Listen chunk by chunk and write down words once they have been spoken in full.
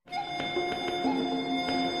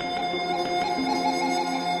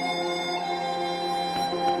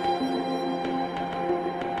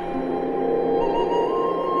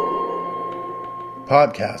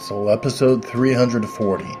PodCastle, Episode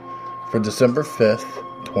 340, for December 5th,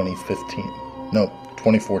 2015. No,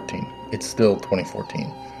 2014. It's still 2014.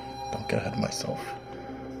 Don't get ahead of myself.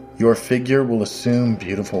 Your Figure Will Assume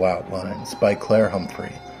Beautiful Outlines by Claire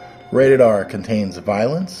Humphrey. Rated R contains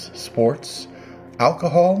violence, sports,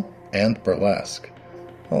 alcohol, and burlesque.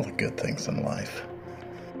 All the good things in life.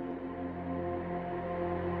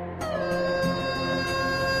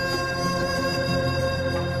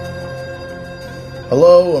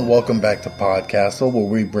 Hello and welcome back to PodCastle, where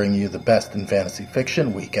we bring you the best in fantasy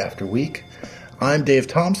fiction week after week. I'm Dave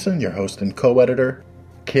Thompson, your host and co-editor.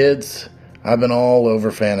 Kids, I've been all over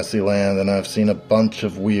Fantasyland and I've seen a bunch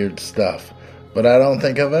of weird stuff, but I don't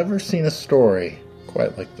think I've ever seen a story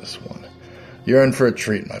quite like this one. You're in for a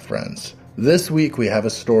treat, my friends. This week we have a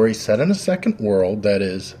story set in a second world that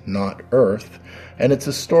is not Earth, and it's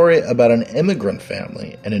a story about an immigrant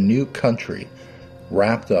family in a new country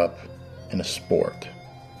wrapped up in a sport.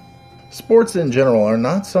 Sports in general are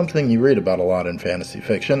not something you read about a lot in fantasy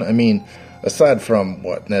fiction. I mean, aside from,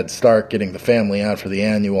 Ned Stark getting the family out for the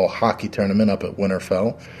annual hockey tournament up at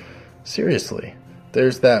Winterfell. Seriously,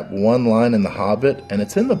 there's that one line in The Hobbit, and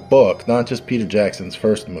it's in the book, not just Peter Jackson's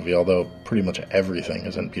first movie, although pretty much everything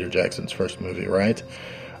is in Peter Jackson's first movie, right?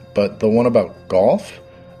 But the one about golf,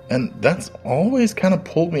 and that's always kind of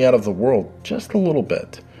pulled me out of the world just a little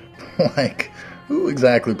bit. Like, who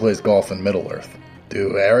exactly plays golf in Middle-earth? Do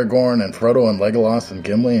Aragorn and Frodo and Legolas and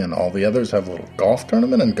Gimli and all the others have a little golf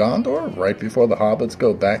tournament in Gondor right before the hobbits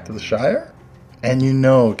go back to the Shire? And you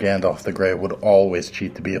know Gandalf the Grey would always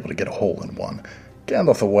cheat to be able to get a hole in one.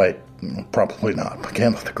 Gandalf the White, probably not, but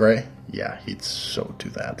Gandalf the Grey, yeah, he'd so do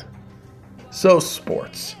that. So,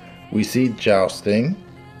 sports. We see jousting,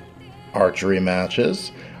 archery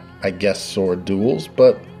matches, I guess sword duels,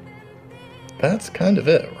 but that's kind of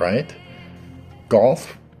it, right?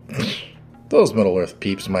 Golf? Those Middle-earth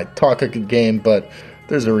peeps might talk a good game, but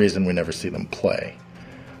there's a reason we never see them play.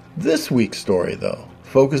 This week's story, though,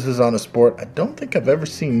 focuses on a sport I don't think I've ever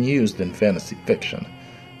seen used in fantasy fiction.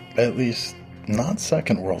 At least, not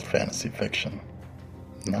second world fantasy fiction.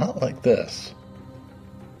 Not like this.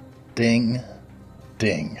 Ding,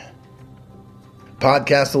 ding.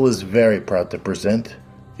 PodCastle is very proud to present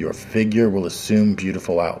Your Figure Will Assume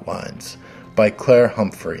Beautiful Outlines by Claire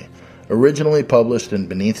Humphrey, originally published in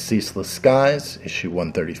Beneath Ceaseless Skies, issue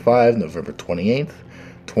 135, November 28th,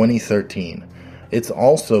 2013. It's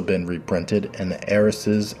also been reprinted in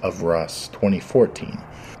Heiresses of Russ, 2014,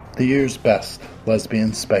 the year's best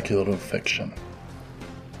lesbian speculative fiction.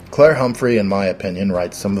 Claire Humphrey, in my opinion,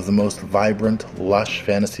 writes some of the most vibrant, lush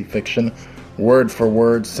fantasy fiction, word for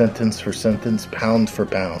word, sentence for sentence, pound for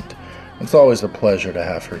pound. It's always a pleasure to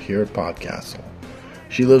have her here at PodCastle.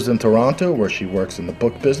 She lives in Toronto, where she works in the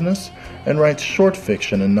book business and writes short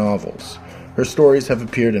fiction and novels. Her stories have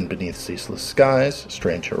appeared in Beneath Ceaseless Skies,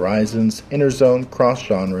 Strange Horizons, Inner Zone, Cross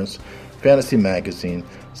Genres, Fantasy Magazine,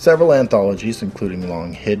 several anthologies including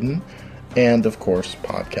Long Hidden, and, of course,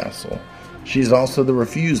 PodCastle. She's also the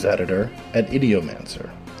reviews editor at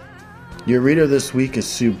Idiomancer. Your reader this week is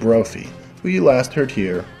Sue Brophy, who you last heard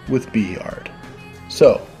here with B-Yard.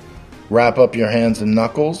 So, wrap up your hands and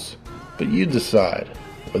knuckles, but you decide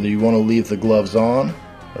whether you want to leave the gloves on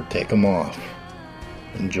or take them off.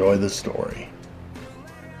 Enjoy the story.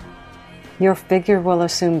 Your Figure Will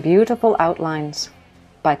Assume Beautiful Outlines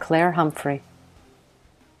by Claire Humphrey.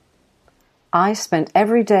 I spent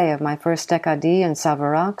every day of my first decade in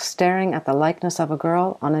Savarak staring at the likeness of a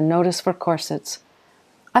girl on a notice for corsets.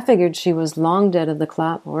 I figured she was long dead of the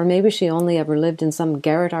clap, or maybe she only ever lived in some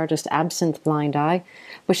garret artist absinthe blind eye,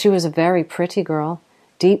 but she was a very pretty girl.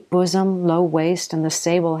 Deep bosom, low waist, and the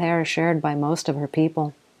sable hair shared by most of her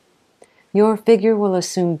people. Your figure will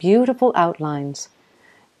assume beautiful outlines.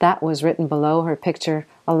 That was written below her picture,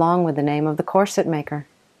 along with the name of the corset maker.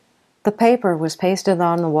 The paper was pasted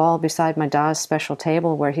on the wall beside my dad's special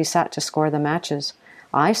table where he sat to score the matches.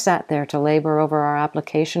 I sat there to labor over our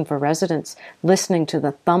application for residence, listening to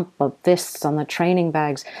the thump of fists on the training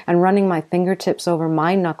bags and running my fingertips over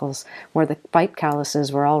my knuckles where the fight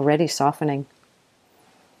calluses were already softening.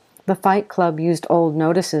 The Fight Club used old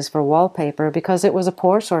notices for wallpaper because it was a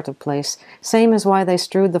poor sort of place, same as why they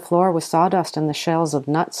strewed the floor with sawdust and the shells of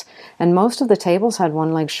nuts, and most of the tables had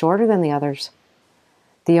one leg shorter than the others.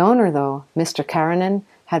 The owner, though, Mr. Karanen,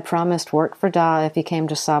 had promised work for Da if he came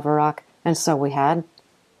to Savarak, and so we had.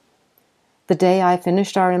 The day I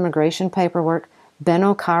finished our immigration paperwork,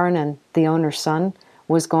 Benno Karanen, the owner's son,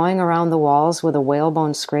 was going around the walls with a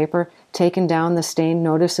whalebone scraper, taking down the stained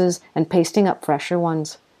notices and pasting up fresher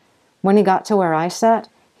ones. When he got to where I sat,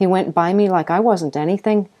 he went by me like I wasn't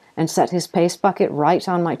anything, and set his paste bucket right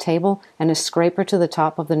on my table and his scraper to the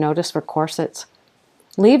top of the notice for corsets.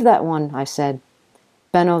 "Leave that one," I said.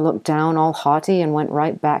 Benno looked down all haughty and went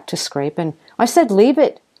right back to scraping. "I said leave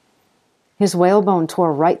it!" His whalebone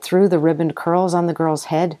tore right through the ribboned curls on the girl's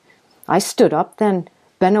head. I stood up then.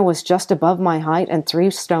 Benno was just above my height and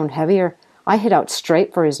 3 stone heavier. I hit out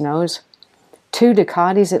straight for his nose. 2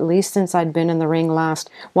 Ducatis at least since I'd been in the ring last,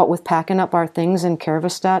 what with packing up our things in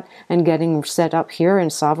Kervestad and getting set up here in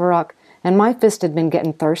Savarok, and my fist had been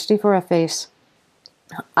getting thirsty for a face.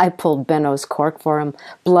 I pulled Benno's cork for him,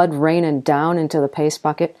 blood raining down into the paste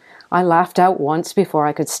bucket. I laughed out once before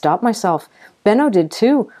I could stop myself. Benno did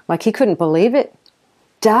too, like he couldn't believe it.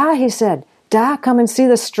 "Da," he said, "da, come and see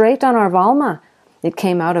the straight on our Valma." It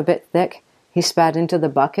came out a bit thick. He spat into the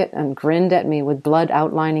bucket and grinned at me with blood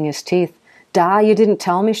outlining his teeth. "Da, you didn't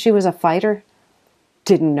tell me she was a fighter?"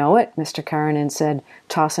 "Didn't know it," Mr. Karanin said,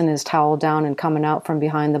 tossing his towel down and coming out from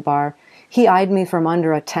behind the bar. He eyed me from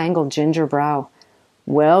under a tangled ginger brow.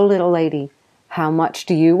 "Well, little lady, how much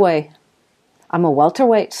do you weigh?" "I'm a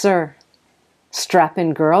welterweight, sir."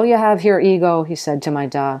 "Strapping girl you have here, Ego," he said to my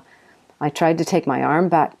da. I tried to take my arm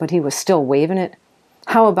back, but he was still waving it.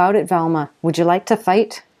 "How about it, Valma? Would you like to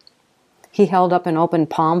fight?" He held up an open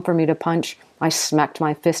palm for me to punch. I smacked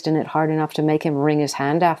my fist in it hard enough to make him wring his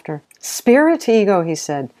hand after. "Spirit, Ego," he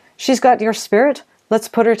said. "She's got your spirit. Let's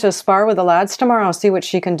put her to spar with the lads tomorrow, see what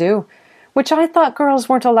she can do." "Which I thought girls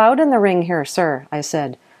weren't allowed in the ring here, sir," I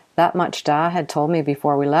said. That much Da had told me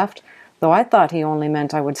before we left, though I thought he only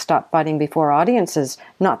meant I would stop fighting before audiences,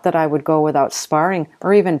 not that I would go without sparring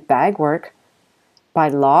or even bag work. "By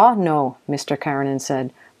law, no," Mr. Karanin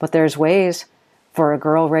said, "but there's ways. For a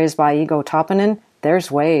girl raised by Ego Toppinen,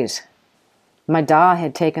 there's ways." My Da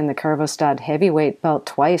had taken the Kervostad heavyweight belt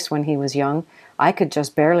twice when he was young. I could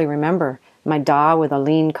just barely remember. My Da with a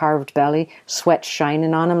lean carved belly, sweat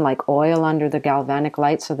shining on him like oil under the galvanic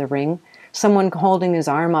lights of the ring, someone holding his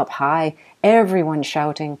arm up high, everyone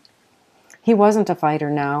shouting. He wasn't a fighter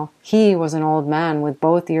now. He was an old man with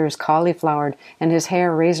both ears cauliflowered and his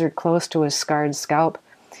hair razored close to his scarred scalp.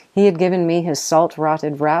 He had given me his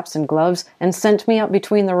salt-rotted wraps and gloves and sent me up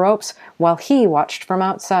between the ropes while he watched from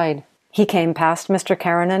outside. He came past Mr.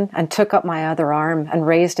 Karanin and took up my other arm and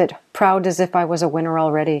raised it, proud as if I was a winner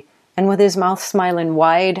already. And with his mouth smiling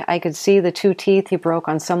wide, I could see the 2 teeth he broke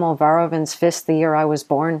on some Olvarovin's fist the year I was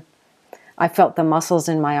born. I felt the muscles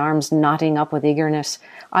in my arms knotting up with eagerness.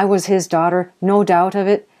 I was his daughter, no doubt of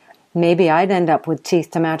it. Maybe I'd end up with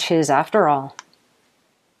teeth to match his after all.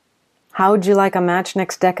 "How'd you like a match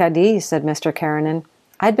next decade?" said Mr. Karanin.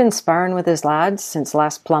 I'd been sparring with his lads since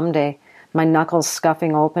last plum day, my knuckles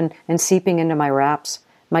scuffing open and seeping into my wraps.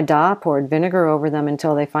 My Da poured vinegar over them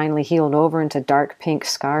until they finally healed over into dark pink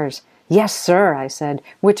scars. "Yes, sir," I said,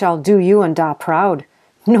 "which I'll do you and Da proud."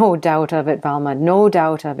 "No doubt of it, Valma, no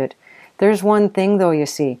doubt of it. There's one thing, though, you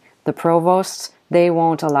see. The provosts, they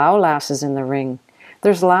won't allow lasses in the ring.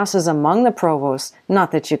 There's lasses among the provosts,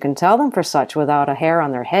 not that you can tell them for such without a hair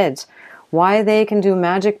on their heads. Why they can do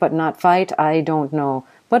magic but not fight, I don't know.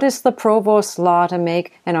 But it's the provost's law to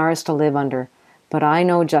make and ours to live under. But I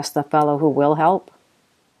know just the fellow who will help."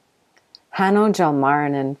 Hanno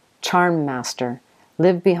Jalmarinen, charm master,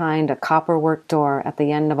 lived behind a copper-work door at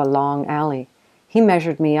the end of a long alley. He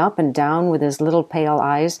measured me up and down with his little pale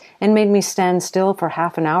eyes and made me stand still for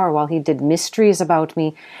half an hour while he did mysteries about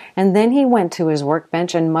me, and then he went to his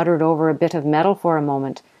workbench and muttered over a bit of metal for a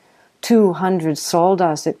moment. 200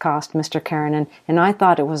 soldas it cost, Mr. Karanin, and I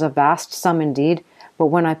thought it was a vast sum indeed, but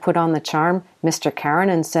when I put on the charm, Mr.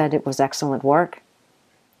 Karanin said it was excellent work.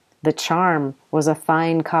 The charm was a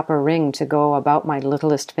fine copper ring to go about my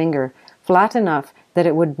littlest finger, flat enough that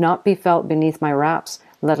it would not be felt beneath my wraps,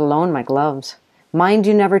 let alone my gloves. "Mind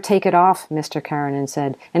you never take it off," Mr. Karanin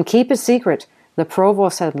said, "and keep it secret. The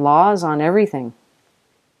provost had laws on everything."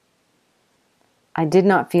 I did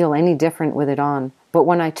not feel any different with it on, but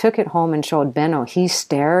when I took it home and showed Benno, he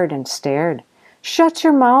stared and stared. "Shut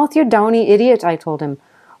your mouth, you downy idiot," I told him,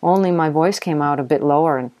 only my voice came out a bit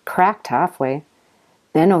lower and cracked halfway.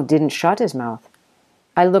 Benno didn't shut his mouth.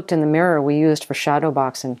 I looked in the mirror we used for shadow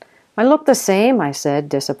boxing. "I look the same," I said,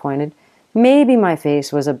 disappointed. Maybe my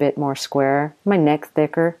face was a bit more square, my neck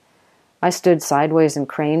thicker. I stood sideways and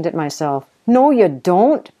craned at myself. "No, you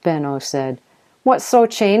don't," Benno said. "What's so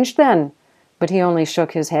changed then?" But he only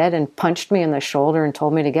shook his head and punched me in the shoulder and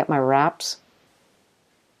told me to get my wraps.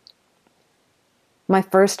 My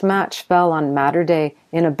first match fell on Matter Day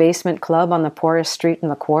in a basement club on the poorest street in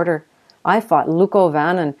the quarter. I fought Luko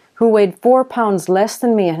Vannon, who weighed 4 pounds less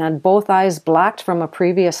than me and had both eyes blacked from a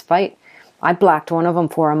previous fight. I blacked one of them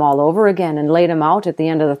for him all over again and laid him out at the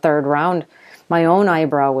end of the 3rd round. My own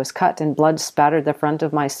eyebrow was cut and blood spattered the front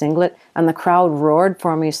of my singlet, and the crowd roared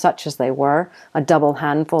for me, such as they were, a double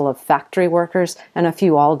handful of factory workers and a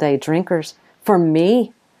few all-day drinkers. For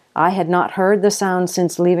me! I had not heard the sound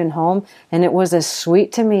since leaving home, and it was as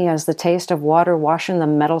sweet to me as the taste of water washing the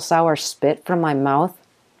metal-sour spit from my mouth.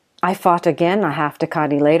 I fought again a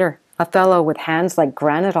half-decade later, a fellow with hands like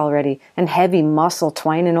granite already, and heavy muscle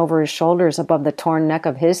twining over his shoulders above the torn neck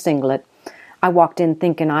of his singlet. I walked in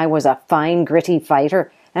thinking I was a fine, gritty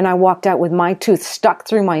fighter, and I walked out with my tooth stuck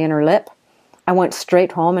through my inner lip. I went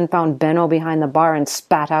straight home and found Benno behind the bar and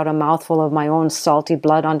spat out a mouthful of my own salty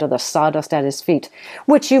blood onto the sawdust at his feet.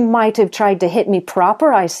 "Which you might have tried to hit me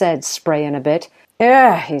proper," I said, spraying a bit.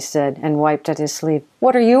 He said, and wiped at his sleeve.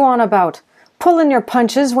 "What are you on about?" "Pulling your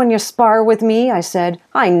punches when you spar with me," I said.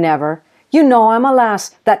 "I never. You know I'm a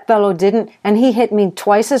lass. That fellow didn't, and he hit me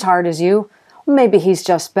twice as hard as you. Maybe he's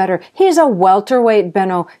just better. He's a welterweight,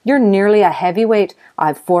 Benno. You're nearly a heavyweight.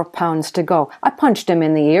 I've 4 pounds to go. I punched him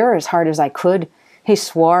in the ear as hard as I could." He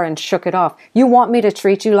swore and shook it off. "You want me to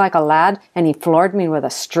treat you like a lad?" And he floored me with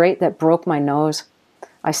a straight that broke my nose.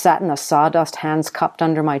 I sat in the sawdust, hands cupped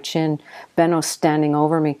under my chin, Benno standing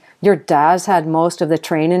over me. "Your dad's had most of the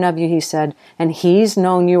training of you," he said, "and he's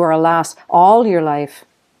known you were a lass all your life."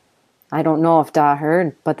 I don't know if Da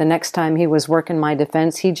heard, but the next time he was working my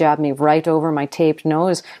defense, he jabbed me right over my taped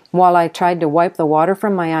nose. While I tried to wipe the water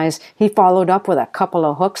from my eyes, he followed up with a couple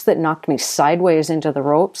of hooks that knocked me sideways into the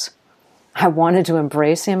ropes. I wanted to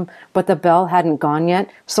embrace him, but the bell hadn't gone yet,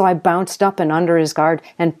 so I bounced up and under his guard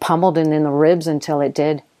and pummeled him in the ribs until it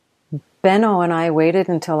did. Benno and I waited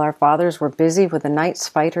until our fathers were busy with the night's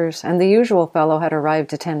fighters, and the usual fellow had arrived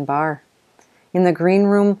to tend bar. In the green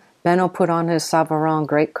room, Benno put on his Savaron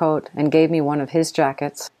greatcoat and gave me one of his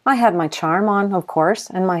jackets. I had my charm on, of course,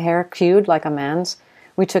 and my hair queued like a man's.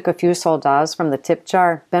 We took a few soldats from the tip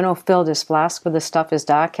jar. Benno filled his flask with the stuff his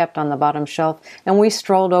da kept on the bottom shelf, and we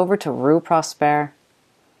strolled over to Rue Prosper.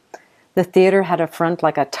 The theatre had a front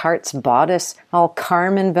like a tart's bodice, all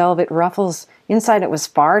carmine velvet ruffles. Inside it was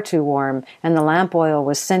far too warm, and the lamp oil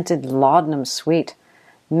was scented laudanum sweet.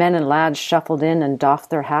 Men and lads shuffled in and doffed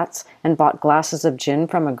their hats and bought glasses of gin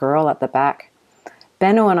from a girl at the back.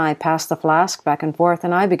 Benno and I passed the flask back and forth,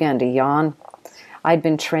 and I began to yawn. I'd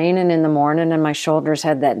been training in the morning, and my shoulders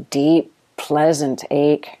had that deep, pleasant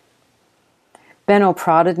ache. Benno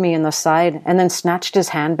prodded me in the side and then snatched his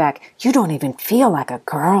hand back. "You don't even feel like a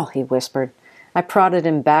girl," he whispered. I prodded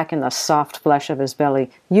him back in the soft flesh of his belly.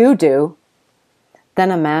 "You do." Then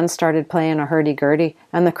a man started playing a hurdy-gurdy,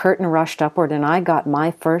 and the curtain rushed upward, and I got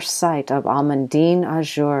my first sight of Amandine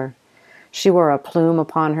Azur. She wore a plume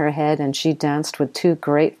upon her head, and she danced with 2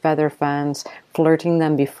 great feather fans, flirting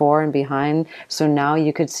them before and behind, so now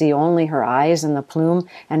you could see only her eyes in the plume,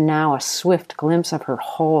 and now a swift glimpse of her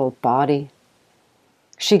whole body.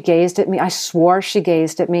 She gazed at me. I swore she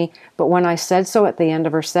gazed at me, but when I said so at the end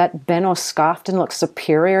of her set, Benno scoffed and looked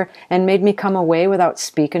superior and made me come away without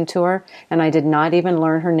speaking to her, and I did not even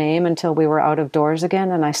learn her name until we were out of doors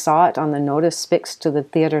again, and I saw it on the notice fixed to the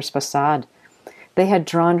theatre's facade. They had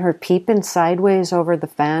drawn her peeping sideways over the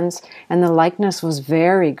fans, and the likeness was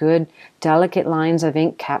very good, delicate lines of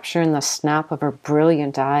ink capturing the snap of her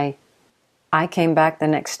brilliant eye. I came back the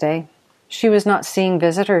next day. She was not seeing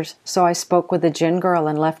visitors, so I spoke with the gin girl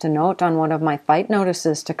and left a note on one of my fight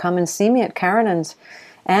notices to come and see me at Karenan's,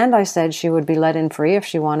 and I said she would be let in free if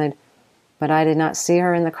she wanted. But I did not see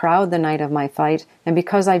her in the crowd the night of my fight, and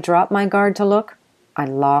because I dropped my guard to look, I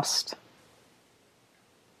lost.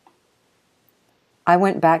 I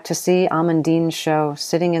went back to see Amandine's show,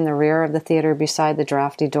 sitting in the rear of the theatre beside the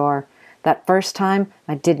draughty door. That first time,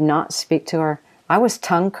 I did not speak to her. I was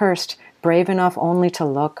tongue-cursed, brave enough only to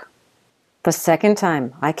look. The second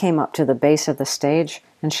time, I came up to the base of the stage,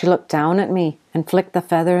 and she looked down at me and flicked the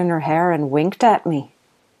feather in her hair and winked at me.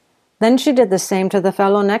 Then she did the same to the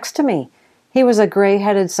fellow next to me. He was a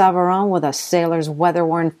grey-headed Savaron with a sailor's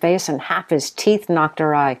weather-worn face, and half his teeth knocked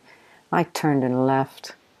her eye. I turned and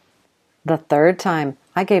left. The third time,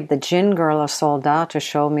 I gave the gin girl a soldat to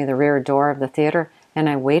show me the rear door of the theatre, and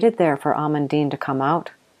I waited there for Amandine to come out.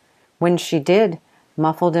 When she did,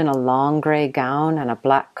 muffled in a long grey gown and a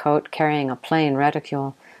black coat carrying a plain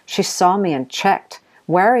reticule, she saw me and checked,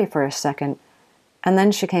 wary for a second, and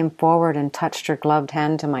then she came forward and touched her gloved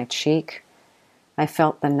hand to my cheek. I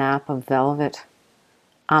felt the nap of velvet.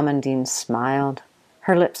 Amandine smiled.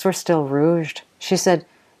 Her lips were still rouged. She said,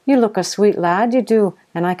 "You look a sweet lad, you do,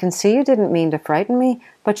 and I can see you didn't mean to frighten me,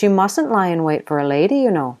 but you mustn't lie in wait for a lady, you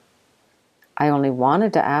know." "I only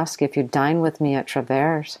wanted to ask if you'd dine with me at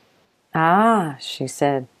Travers." "Ah," she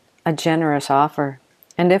said, "a generous offer.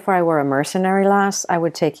 And if I were a mercenary lass, I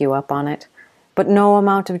would take you up on it. But no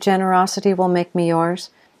amount of generosity will make me yours.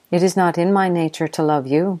 It is not in my nature to love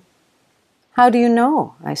you." "How do you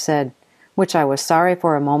know?" I said, which I was sorry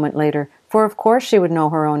for a moment later, for of course she would know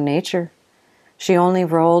her own nature. She only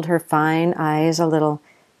rolled her fine eyes a little.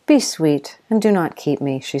 "Be sweet, and do not keep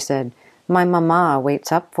me," she said. "My mamma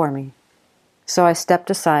waits up for me." So I stepped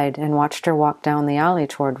aside and watched her walk down the alley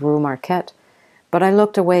toward Rue Marquette. But I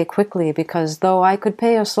looked away quickly because though I could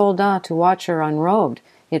pay a soldat to watch her unrobed,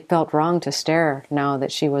 it felt wrong to stare now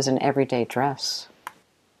that she was in everyday dress.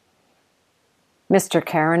 Mr.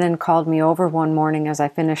 Karenin called me over one morning as I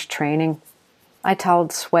finished training. I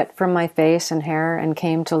toweled sweat from my face and hair and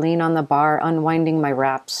came to lean on the bar, unwinding my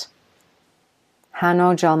wraps.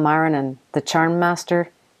 "Hanno Jalmarinen, the charm master,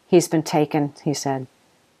 he's been taken," he said.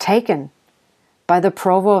 "Taken? By the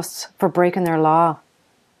provosts for breaking their law."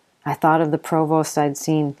 I thought of the provosts I'd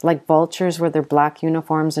seen, like vultures with their black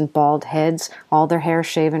uniforms and bald heads, all their hair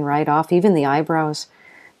shaven right off, even the eyebrows.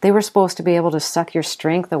 They were supposed to be able to suck your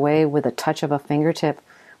strength away with a touch of a fingertip.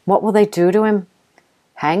 What will they do to him?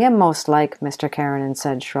 "Hang him, most like," Mr. Karenin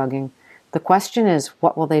said, shrugging. "The question is,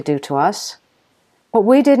 what will they do to us?" "But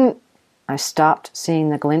we didn't—" I stopped, seeing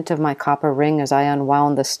the glint of my copper ring as I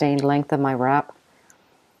unwound the stained length of my wrap.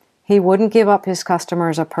 "He wouldn't give up his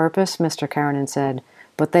customers a purpose," Mr. Karenin said.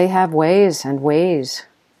 "But they have ways and ways."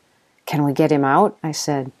 "Can we get him out?" I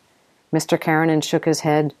said. Mr. Karenin shook his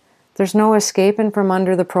head. "There's no escaping from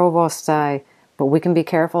under the provost's eye, but we can be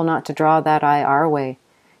careful not to draw that eye our way.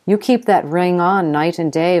 You keep that ring on night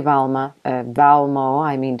and day, Valmo,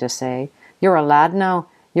 I mean to say. You're a lad now.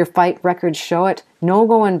 Your fight records show it. No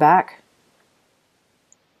going back."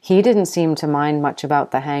 He didn't seem to mind much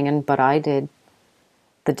about the hanging, but I did.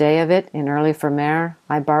 The day of it, in early Fermaire,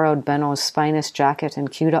 I borrowed Benno's finest jacket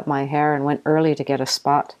and queued up my hair and went early to get a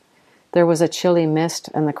spot. There was a chilly mist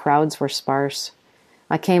and the crowds were sparse.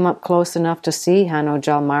 I came up close enough to see Hanno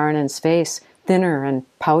Jalmarinen's face, thinner and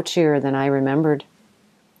pouchier than I remembered.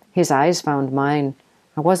 His eyes found mine.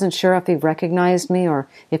 I wasn't sure if he recognized me or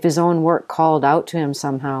if his own work called out to him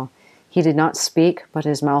somehow. He did not speak, but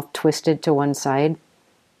his mouth twisted to one side.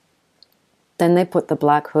 Then they put the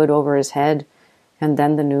black hood over his head, and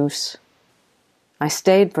then the noose. I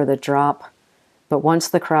stayed for the drop, but once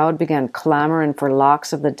the crowd began clamoring for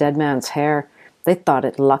locks of the dead man's hair, they thought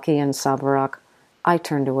it lucky in Savarak. I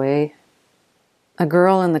turned away. A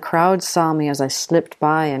girl in the crowd saw me as I slipped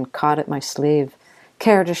by and caught at my sleeve.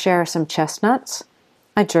 "Care to share some chestnuts?"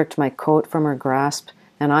 I jerked my coat from her grasp,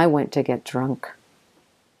 and I went to get drunk.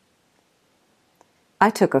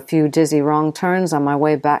 I took a few dizzy wrong turns on my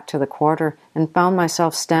way back to the quarter and found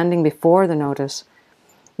myself standing before the notice.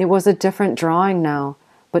 It was a different drawing now,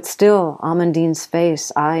 but still Amandine's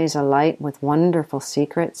face, eyes alight with wonderful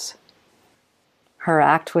secrets. Her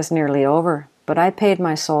act was nearly over, but I paid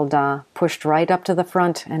my soldat, pushed right up to the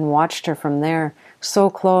front, and watched her from there, so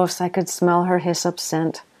close I could smell her hyssop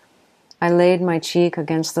scent. I laid my cheek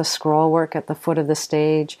against the scrollwork at the foot of the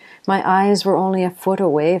stage. My eyes were only a foot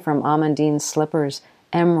away from Amandine's slippers,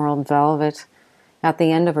 emerald velvet. At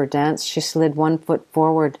the end of her dance, she slid one foot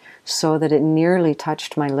forward so that it nearly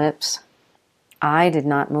touched my lips. I did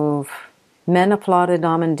not move. Men applauded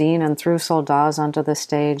Amandine and threw soldats onto the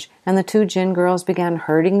stage, and the two gin girls began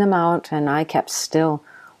herding them out, and I kept still,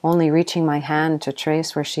 only reaching my hand to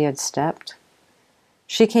trace where she had stepped.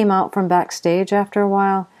 She came out from backstage after a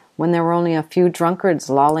while, when there were only a few drunkards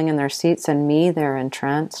lolling in their seats and me there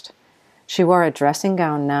entranced. She wore a dressing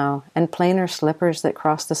gown now, and plainer slippers that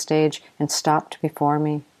crossed the stage and stopped before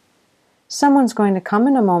me. "Someone's going to come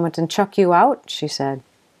in a moment and chuck you out," she said.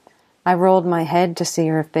 I rolled my head to see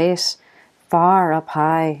her face, far up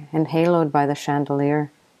high and haloed by the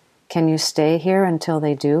chandelier. "Can you stay here until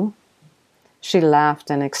they do?" She laughed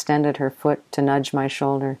and extended her foot to nudge my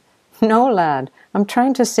shoulder. "No, lad, I'm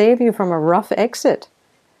trying to save you from a rough exit."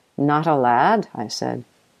 "Not a lad," I said.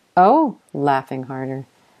 "Oh," laughing harder.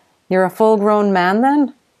 "You're a full-grown man,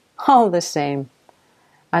 then?" "All the same."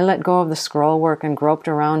 I let go of the scrollwork and groped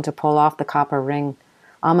around to pull off the copper ring.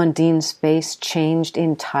 Amandine's face changed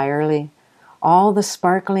entirely. All the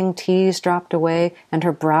sparkling tease dropped away, and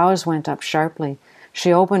her brows went up sharply.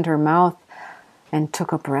 She opened her mouth and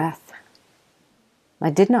took a breath.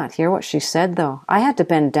 I did not hear what she said, though. I had to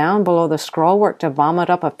bend down below the scrollwork to vomit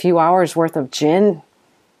up a few hours' worth of gin.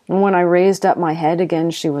 And when I raised up my head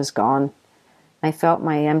again, she was gone. I felt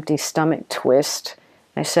my empty stomach twist.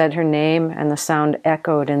 I said her name, and the sound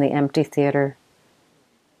echoed in the empty theater.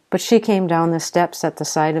 But she came down the steps at the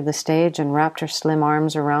side of the stage and wrapped her slim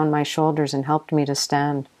arms around my shoulders and helped me to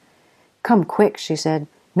stand. "Come quick," she said.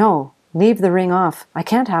 "No, leave the ring off. I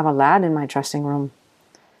can't have a lad in my dressing room."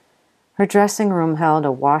 Her dressing room held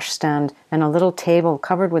a washstand and a little table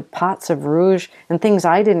covered with pots of rouge and things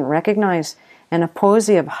I didn't recognize, and a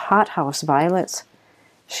posy of hothouse violets.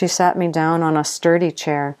 She sat me down on a sturdy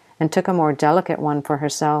chair and took a more delicate one for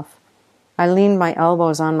herself. I leaned my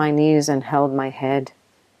elbows on my knees and held my head.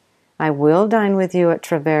 "I will dine with you at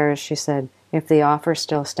Travers," she said, "if the offer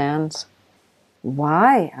still stands."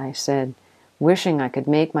 "Why?" I said, wishing I could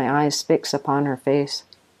make my eyes fix upon her face.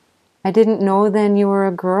 "I didn't know then you were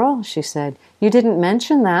a girl," she said. "You didn't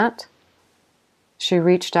mention that." She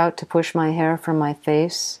reached out to push my hair from my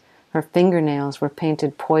face. Her fingernails were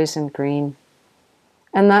painted poison green.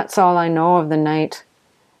 And that's all I know of the night.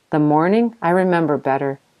 The morning I remember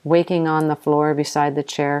better, waking on the floor beside the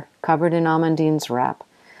chair, covered in Amandine's wrap.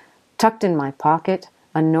 Tucked in my pocket,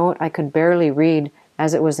 a note I could barely read,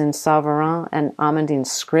 as it was in Savarin and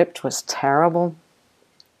Amandine's script was terrible.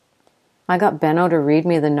 I got Benno to read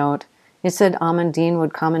me the note. It said Amandine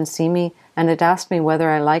would come and see me, and it asked me whether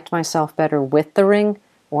I liked myself better with the ring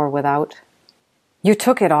or without. "You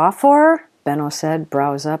took it off for her?" Benno said,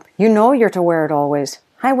 brows up. "You know you're to wear it always."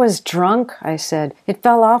 "I was drunk," I said. "It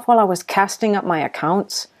fell off while I was casting up my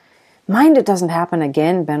accounts." "Mind it doesn't happen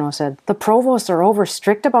again," Benno said. "The provosts are over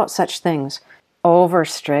strict about such things." "Over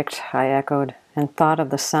strict," I echoed, and thought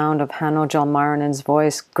of the sound of Hanno Jalmarinen's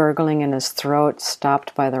voice gurgling in his throat,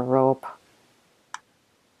 stopped by the rope.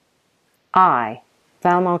 I,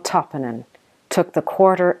 Valmo Toppinen, took the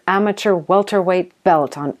quarter amateur welterweight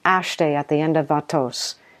belt on Ash Day at the end of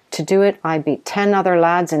Vatos. To do it, I beat 10 other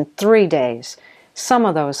lads in 3 days. Some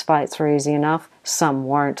of those fights were easy enough, some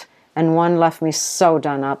weren't, and one left me so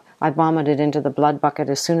done up, I vomited into the blood bucket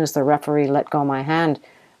as soon as the referee let go my hand,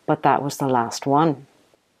 but that was the last one.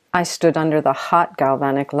 I stood under the hot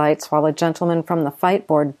galvanic lights while a gentleman from the fight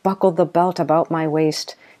board buckled the belt about my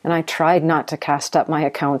waist, and I tried not to cast up my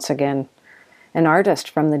accounts again. An artist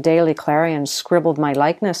from the Daily Clarion scribbled my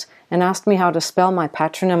likeness and asked me how to spell my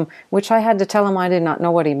patronym, which I had to tell him I did not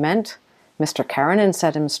know what he meant. Mr. Karenin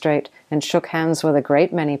set him straight and shook hands with a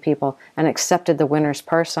great many people and accepted the winner's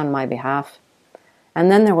purse on my behalf. And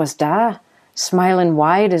then there was Da, smiling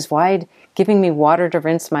wide as wide, giving me water to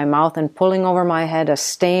rinse my mouth and pulling over my head a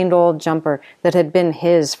stained old jumper that had been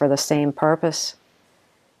his for the same purpose.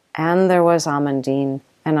 And there was Amandine,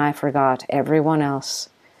 and I forgot everyone else.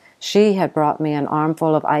 She had brought me an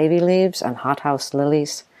armful of ivy leaves and hothouse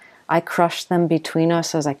lilies. I crushed them between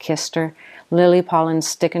us as I kissed her, lily pollen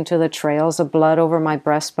sticking to the trails of blood over my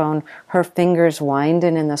breastbone, her fingers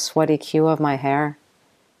winding in the sweaty queue of my hair.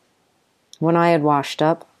 When I had washed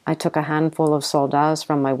up, I took a handful of soldats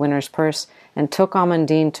from my winner's purse and took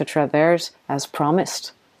Amandine to Travers as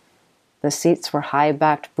promised. The seats were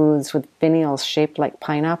high-backed booths with finials shaped like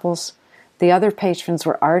pineapples. The other patrons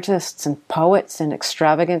were artists and poets in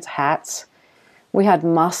extravagant hats. We had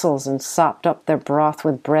mussels and sopped up their broth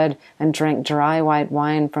with bread and drank dry white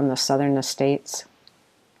wine from the southern estates.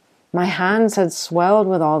 My hands had swelled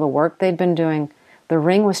with all the work they'd been doing. The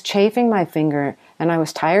ring was chafing my finger, and I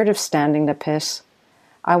was tired of standing to piss.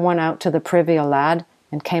 I went out to the privy a lad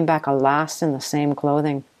and came back a lass in the same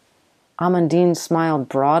clothing. Amandine smiled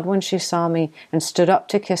broad when she saw me and stood up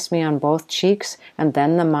to kiss me on both cheeks and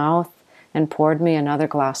then the mouth and poured me another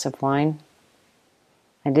glass of wine.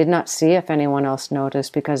 I did not see if anyone else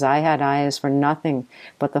noticed because I had eyes for nothing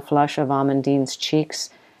but the flush of Amandine's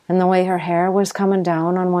cheeks and the way her hair was coming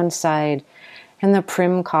down on one side and the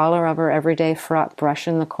prim collar of her everyday frock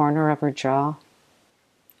brushing the corner of her jaw.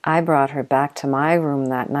 I brought her back to my room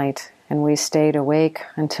that night, and we stayed awake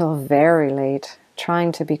until very late,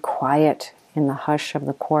 trying to be quiet in the hush of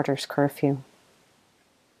the quarter's curfew.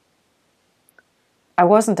 I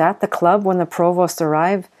wasn't at the club when the provost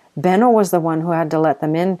arrived. Benno was the one who had to let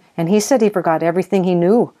them in, and he said he forgot everything he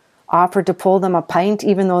knew, offered to pull them a pint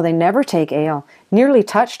even though they never take ale, nearly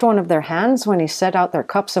touched one of their hands when he set out their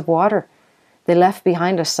cups of water. They left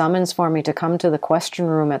behind a summons for me to come to the question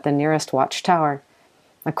room at the nearest watchtower.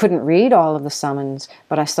 I couldn't read all of the summons,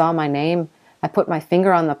 but I saw my name. I put my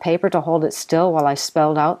finger on the paper to hold it still while I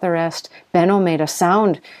spelled out the rest. Benno made a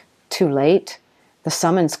sound. Too late. The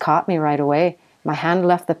summons caught me right away. My hand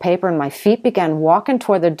left the paper and my feet began walking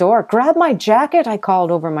toward the door. "Grab my jacket," I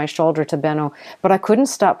called over my shoulder to Benno, but I couldn't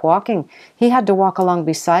stop walking. He had to walk along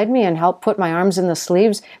beside me and help put my arms in the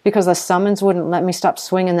sleeves because the summons wouldn't let me stop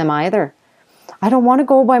swinging them either. "I don't want to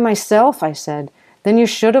go by myself," I said. "Then you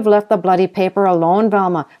should have left the bloody paper alone,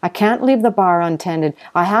 Velma. I can't leave the bar untended.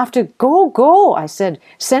 I have to—" Go, I said.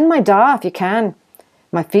 "Send my da if you can."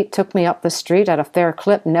 My feet took me up the street at a fair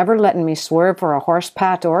clip, never letting me swerve for a horse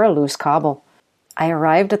pat or a loose cobble. I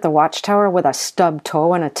arrived at the watchtower with a stubbed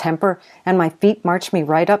toe and a temper, and my feet marched me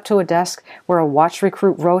right up to a desk where a watch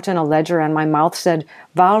recruit wrote in a ledger, and my mouth said,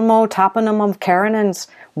 "Valmo Toponym of Karenins,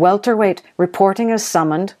 welterweight, reporting as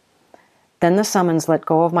summoned." Then the summons let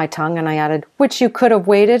go of my tongue, and I added, "Which you could have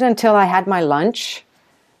waited until I had my lunch."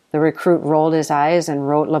 The recruit rolled his eyes and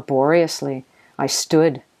wrote laboriously. I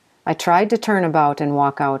stood. I tried to turn about and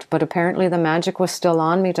walk out, but apparently the magic was still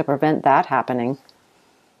on me to prevent that happening.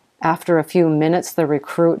 After a few minutes, the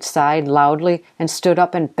recruit sighed loudly and stood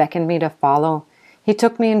up and beckoned me to follow. He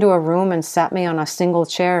took me into a room and sat me on a single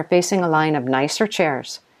chair facing a line of nicer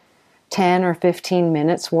chairs. 10 or 15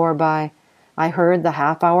 minutes wore by. I heard the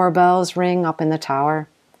half-hour bells ring up in the tower.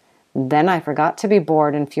 Then I forgot to be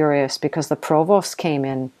bored and furious because the provost came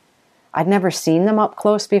in. I'd never seen them up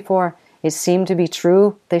close before. It seemed to be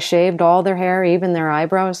true. They shaved all their hair, even their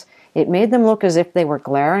eyebrows. It made them look as if they were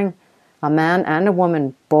glaring. A man and a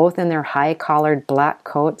woman, both in their high-collared black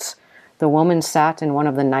coats. The woman sat in one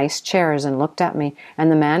of the nice chairs and looked at me,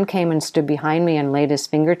 and the man came and stood behind me and laid his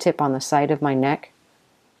fingertip on the side of my neck.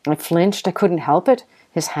 I flinched. I couldn't help it.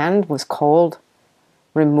 His hand was cold.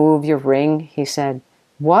 "Remove your ring," he said.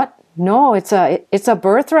 "What? No, it's a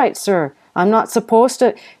birthright, sir. I'm not supposed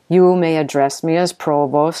to—" "You may address me as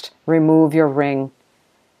provost. Remove your ring."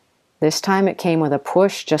 This time it came with a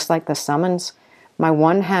push, just like the summons. My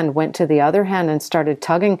one hand went to the other hand and started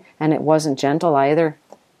tugging, and it wasn't gentle either.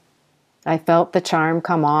 I felt the charm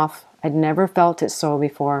come off. I'd never felt it so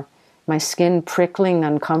before. My skin prickling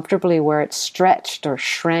uncomfortably where it stretched or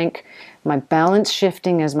shrank, my balance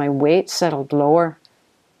shifting as my weight settled lower.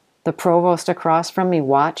 The provost across from me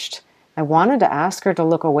watched. I wanted to ask her to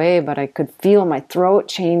look away, but I could feel my throat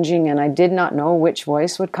changing, and I did not know which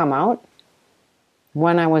voice would come out.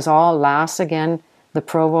 When I was all lass again, the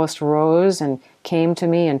provost rose and came to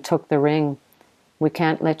me and took the ring. "We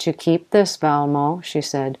can't let you keep this, Valmo," she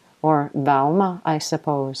said, or Valma, I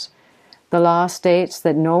suppose. "The law states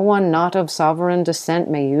that no one not of sovereign descent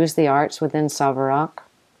may use the arts within Savarak."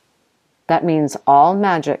 "That means all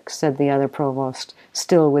magic," said the other provost,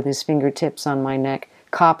 still with his fingertips on my neck,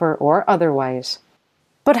 copper or otherwise.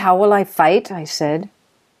 "But how will I fight?" I said.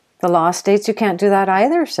 "The law states you can't do that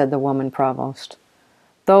either," said the woman provost.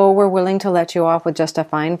 "Though we're willing to let you off with just a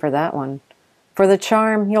fine for that one. For the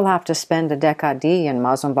charm, you'll have to spend a decadi in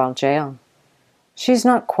Mazumval jail." "She's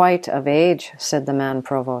not quite of age," said the man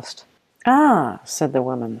provost. "Ah," said the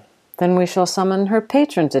woman. "Then we shall summon her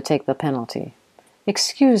patron to take the penalty."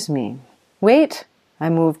 "Excuse me." "Wait." I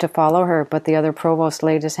moved to follow her, but the other provost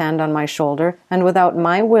laid his hand on my shoulder, and without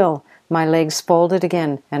my will, my legs folded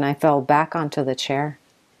again, and I fell back onto the chair.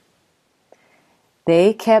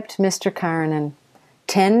 They kept Mr. Karenin.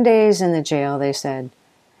 10 days in the jail, they said.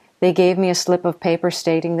 They gave me a slip of paper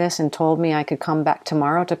stating this and told me I could come back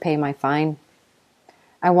tomorrow to pay my fine.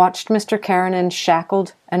 I watched Mr. Karenin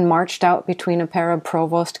shackled and marched out between a pair of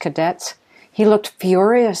provost cadets. He looked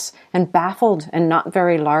furious and baffled and not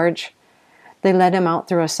very large. They led him out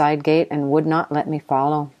through a side gate and would not let me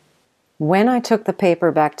follow. When I took the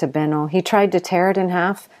paper back to Benno, he tried to tear it in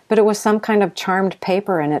half, but it was some kind of charmed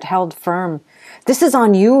paper and it held firm. "This is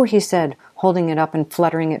on you," he said, holding it up and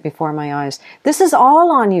fluttering it before my eyes. "This is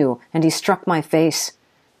all on you," and he struck my face.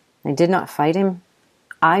 I did not fight him.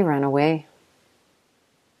 I ran away.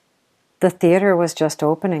 The theater was just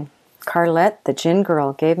opening. Carlette, the gin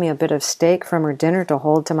girl, gave me a bit of steak from her dinner to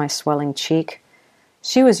hold to my swelling cheek.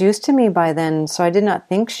 She was used to me by then, so I did not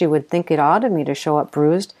think she would think it odd of me to show up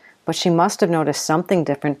bruised, but she must have noticed something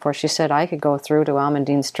different, for she said I could go through to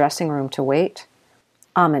Amandine's dressing room to wait.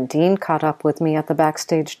 Amandine caught up with me at the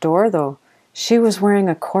backstage door, though. She was wearing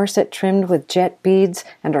a corset trimmed with jet beads,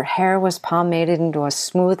 and her hair was pomaded into a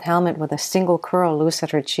smooth helmet with a single curl loose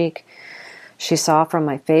at her cheek. She saw from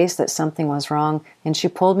my face that something was wrong, and she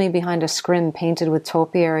pulled me behind a scrim painted with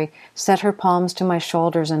topiary, set her palms to my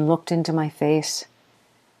shoulders, and looked into my face.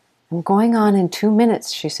 "I'm going on in 2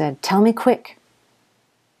 minutes," she said. "Tell me quick."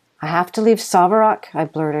 "I have to leave Savarak," I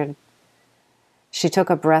blurted. She took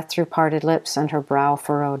a breath through parted lips, and her brow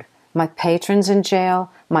furrowed. "My patron's in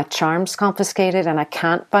jail, my charms confiscated, and I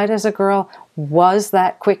can't fight as a girl. Was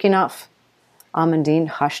that quick enough?" Amandine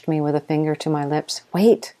hushed me with a finger to my lips.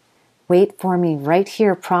 "Wait. Wait for me, right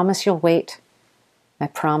here. Promise you'll wait." I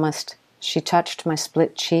promised. She touched my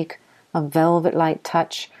split cheek, a velvet-light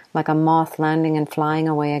touch, like a moth landing and flying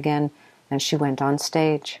away again, and she went on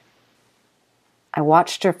stage. I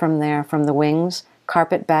watched her from there, from the wings,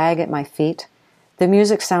 carpet bag at my feet. The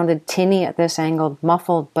music sounded tinny at this angle,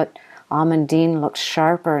 muffled, but Amandine looked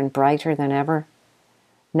sharper and brighter than ever.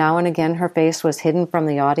 Now and again her face was hidden from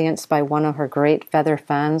the audience by one of her great feather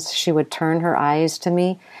fans. She would turn her eyes to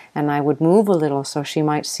me, and I would move a little so she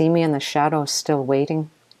might see me in the shadows still waiting.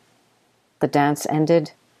 The dance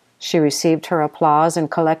ended. She received her applause and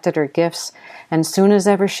collected her gifts, and soon as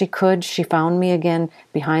ever she could, she found me again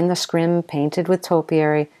behind the scrim painted with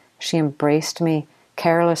topiary. She embraced me,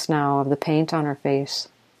 careless now of the paint on her face.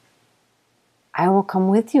 "I will come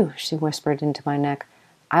with you," she whispered into my neck.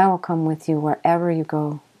 "I will come with you wherever you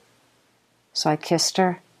go." So I kissed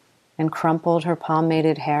her and crumpled her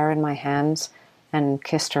pomaded hair in my hands and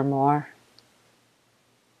kissed her more.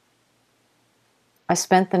 I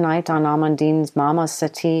spent the night on Amandine's mama's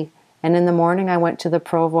settee, and in the morning I went to the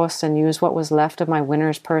provost and used what was left of my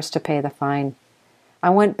winner's purse to pay the fine. I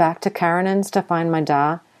went back to Karenan's to find my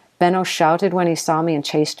Da. Benno shouted when he saw me and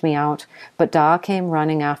chased me out, but Da came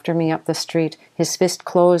running after me up the street, his fist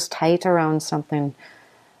closed tight around something.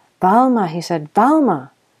 "Valma," he said,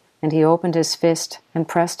 "Valma!" And he opened his fist and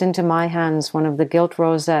pressed into my hands one of the gilt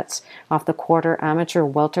rosettes off the quarter amateur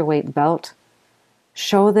welterweight belt.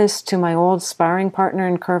 "Show this to my old sparring partner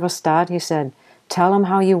in Kurvastad," he said. "Tell him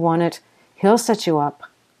how you won it. He'll set you up."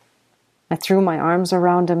 I threw my arms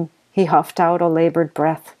around him. He huffed out a labored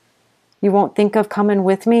breath. "You won't think of coming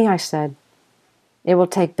with me?" I said. "It will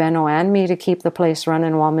take Benno and me to keep the place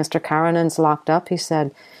running while Mr. Karenan's locked up," he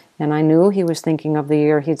said, and I knew he was thinking of the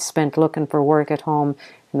year he'd spent looking for work at home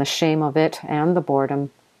and the shame of it and the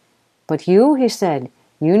boredom. "But you," he said,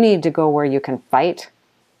 "you need to go where you can fight."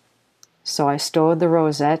 So I stowed the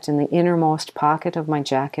rosette in the innermost pocket of my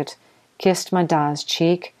jacket, kissed my Da's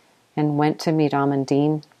cheek, and went to meet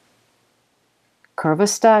Amandine.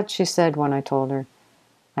 "Kurvastad," she said when I told her.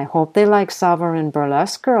 "I hope they like sovereign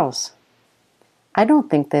burlesque girls." "I don't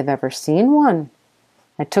think they've ever seen one."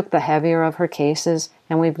 I took the heavier of her cases,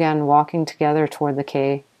 and we began walking together toward the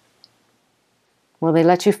quay. "Will they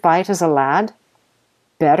let you fight as a lad?"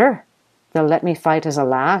 "Better. They'll let me fight as a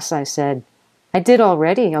lass," I said. "I did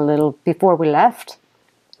already, a little, before we left."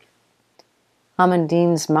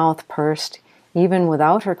 Amandine's mouth pursed. Even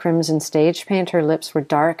without her crimson stage paint, her lips were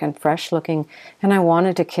dark and fresh-looking, and I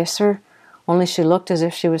wanted to kiss her, only she looked as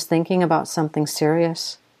if she was thinking about something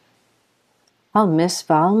serious. "I'll miss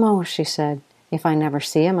Valmo," she said, "if I never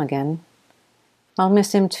see him again." "I'll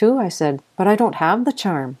miss him too," I said, "but I don't have the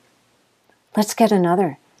charm." "Let's get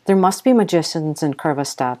another. There must be magicians in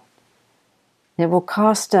Kurvastad." "It will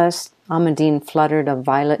cost us," Amandine fluttered a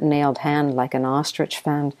violet-nailed hand like an ostrich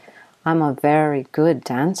fan. "I'm a very good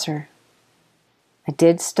dancer." I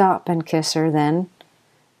did stop and kiss her then.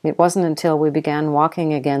 It wasn't until we began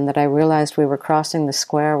walking again that I realized we were crossing the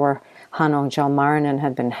square where Hanno Jalmarinen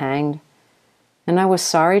had been hanged. And I was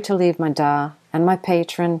sorry to leave my Da and my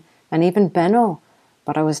patron and even Benno,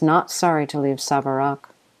 but I was not sorry to leave Savarak.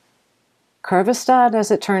 Kurvastad,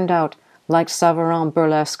 as it turned out, liked Savaran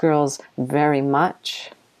burlesque girls very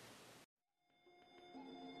much.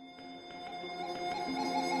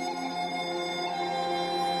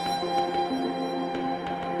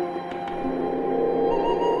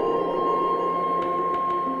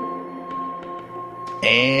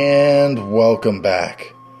 And welcome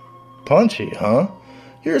back. Punchy, huh?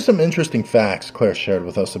 Here are some interesting facts Claire shared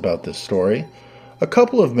with us about this story. A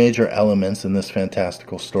couple of major elements in this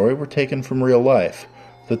fantastical story were taken from real life.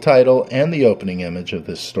 The title and the opening image of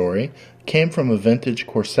this story came from a vintage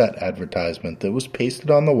corset advertisement that was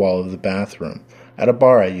pasted on the wall of the bathroom at a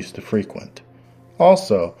bar I used to frequent.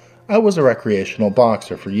 Also, I was a recreational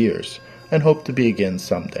boxer for years and hope to be again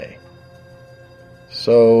someday.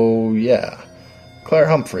 So, yeah. Claire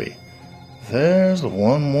Humphrey. There's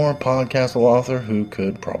one more PodCastle author who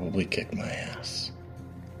could probably kick my ass.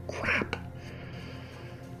 Crap.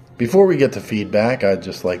 Before we get to feedback, I'd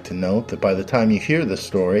just like to note that by the time you hear this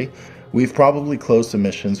story, we've probably closed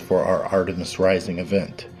submissions for our Artemis Rising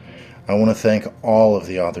event. I want to thank all of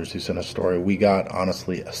the authors who sent a story. We got,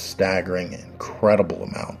 honestly, a staggering, incredible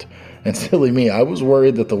amount. And silly me, I was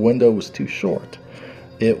worried that the window was too short.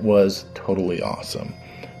 It was totally awesome.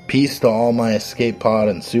 Peace to all my escape pod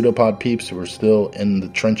and pseudopod peeps who are still in the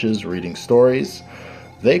trenches reading stories.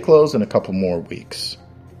 They close in a couple more weeks.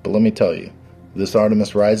 But let me tell you, this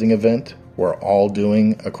Artemis Rising event we're all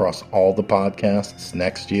doing across all the podcasts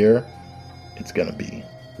next year, it's going to be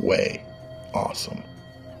way awesome.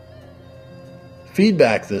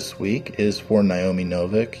 Feedback this week is for Naomi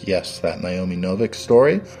Novik. Yes, that Naomi Novik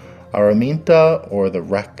story, Araminta, or the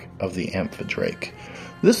Wreck of the Amphidrake.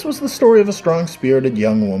 This was the story of a strong-spirited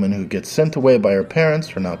young woman who gets sent away by her parents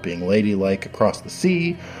for not being ladylike across the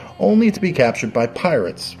sea, only to be captured by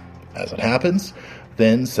pirates. As it happens,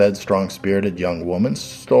 Then said strong-spirited young woman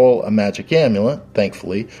stole a magic amulet,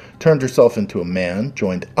 thankfully, turned herself into a man,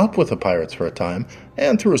 joined up with the pirates for a time,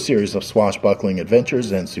 and through a series of swashbuckling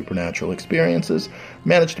adventures and supernatural experiences,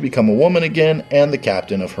 managed to become a woman again and the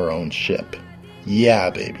captain of her own ship. Yeah,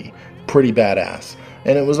 baby. Pretty badass.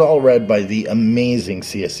 And it was all read by the amazing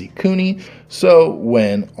CSC Cooney, so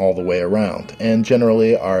went all the way around. And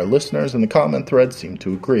generally, our listeners in the comment thread seem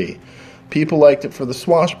to agree. People liked it for the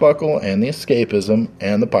swashbuckle and the escapism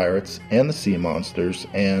and the pirates and the sea monsters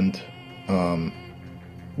and,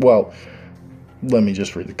 well, let me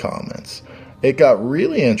just read the comments. It got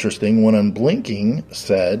really interesting when Unblinking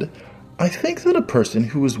said, I think that a person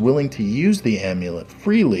who was willing to use the amulet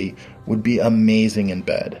freely would be amazing in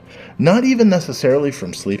bed. Not even necessarily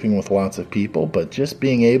from sleeping with lots of people, but just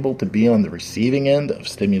being able to be on the receiving end of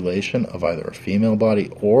stimulation of either a female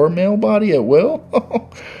body or male body at will.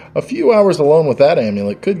 A few hours alone with that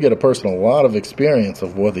amulet could get a person a lot of experience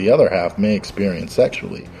of what the other half may experience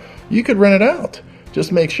sexually. You could rent it out.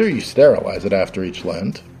 Just make sure you sterilize it after each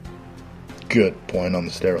Lent. Good point on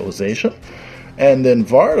the sterilization. And then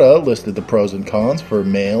Varda listed the pros and cons for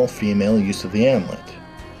male-female use of the amulet.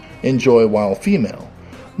 Enjoy while female.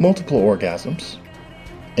 Multiple orgasms.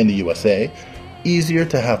 In the USA, easier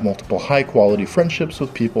to have multiple high-quality friendships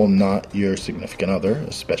with people not your significant other,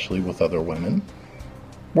 especially with other women.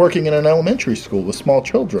 Working in an elementary school with small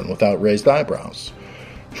children without raised eyebrows.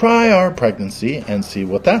 Try our pregnancy and see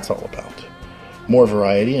what that's all about. More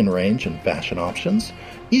variety in range and fashion options.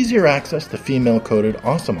 Easier access to female-coded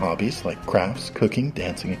awesome hobbies like crafts, cooking,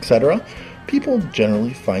 dancing, etc. People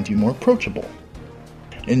generally find you more approachable.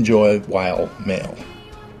 Enjoy while male.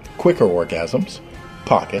 Quicker orgasms.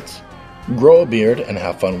 Pockets. Grow a beard and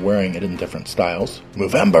have fun wearing it in different styles.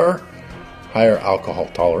 Movember. Higher alcohol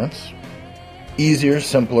tolerance. Easier,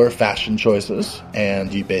 simpler fashion choices,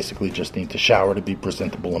 and you basically just need to shower to be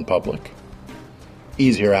presentable in public.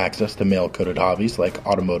 Easier access to male-coded hobbies like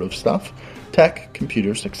automotive stuff, tech,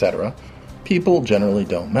 computers, etc. People generally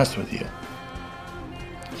don't mess with you.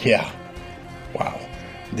 Yeah. Wow.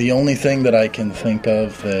 The only thing that I can think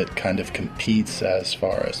of that kind of competes as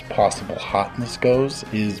far as possible hotness goes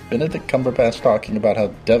is Benedict Cumberbatch talking about how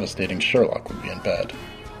devastating Sherlock would be in bed.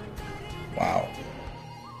 Wow.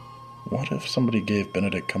 What if somebody gave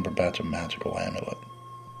Benedict Cumberbatch a magical amulet?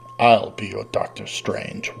 I'll be your Dr.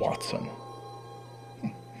 Strange, Watson.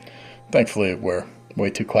 Thankfully, we're way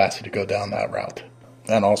too classy to go down that route.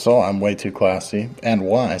 And also, I'm way too classy and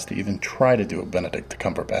wise to even try to do a Benedict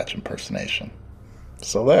Cumberbatch impersonation.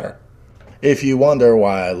 So there. If you wonder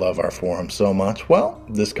why I love our forum so much, well,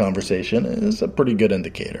 this conversation is a pretty good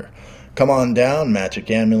indicator. Come on down,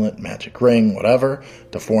 magic amulet, magic ring, whatever,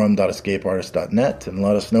 to forum.escapeartist.net and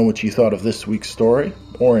let us know what you thought of this week's story,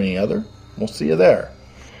 or any other. We'll see you there.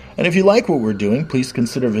 And if you like what we're doing, please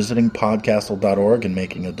consider visiting PodCastle.org and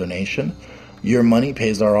making a donation. Your money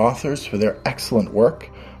pays our authors for their excellent work,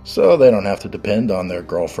 so they don't have to depend on their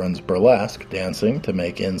girlfriend's burlesque dancing to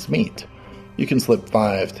make ends meet. You can slip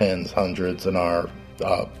 5, 10s, 100s in our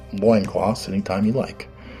loincloths anytime you like.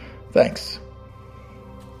 Thanks.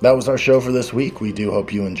 That was our show for this week. We do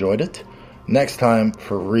hope you enjoyed it. Next time,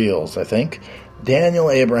 for reals, I think, Daniel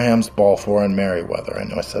Abraham's Balfour and Merriweather. I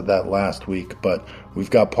know I said that last week, but we've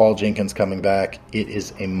got Paul Jenkins coming back. It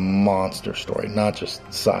is a monster story, not just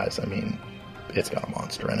size. I mean, it's got a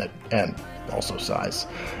monster in it, and also size.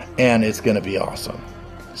 And it's going to be awesome.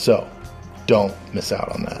 So, don't miss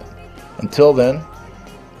out on that. Until then,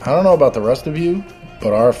 I don't know about the rest of you,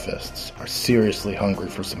 but our fists are seriously hungry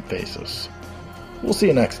for some faces. We'll see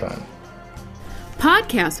you next time.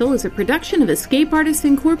 PodCastle is a production of Escape Artists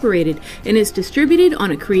Incorporated and is distributed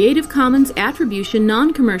on a Creative Commons Attribution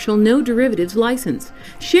Non-Commercial No Derivatives license.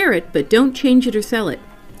 Share it, but don't change it or sell it.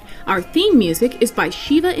 Our theme music is by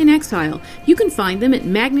Shiva in Exile. You can find them at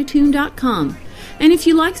magnatune.com. And if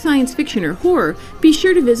you like science fiction or horror, be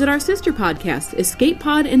sure to visit our sister podcasts, Escape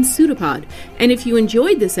Pod and Pseudopod. And if you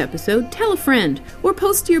enjoyed this episode, tell a friend, or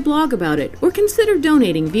post to your blog about it, or consider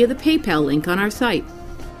donating via the PayPal link on our site.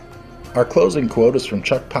 Our closing quote is from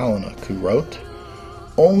Chuck Palahniuk, who wrote,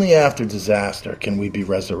 "Only after disaster can we be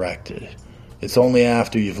resurrected. It's only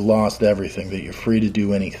after you've lost everything that you're free to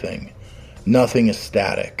do anything. Nothing is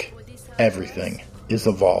static. Everything is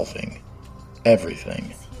evolving.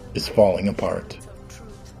 Everything is falling apart."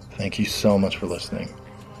 Thank you so much for listening.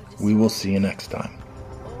 We will see you next time.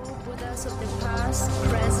 Buddhas of the past,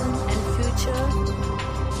 present, and future,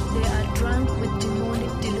 they are drunk with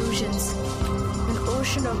demonic delusions, an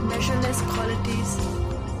ocean of measureless qualities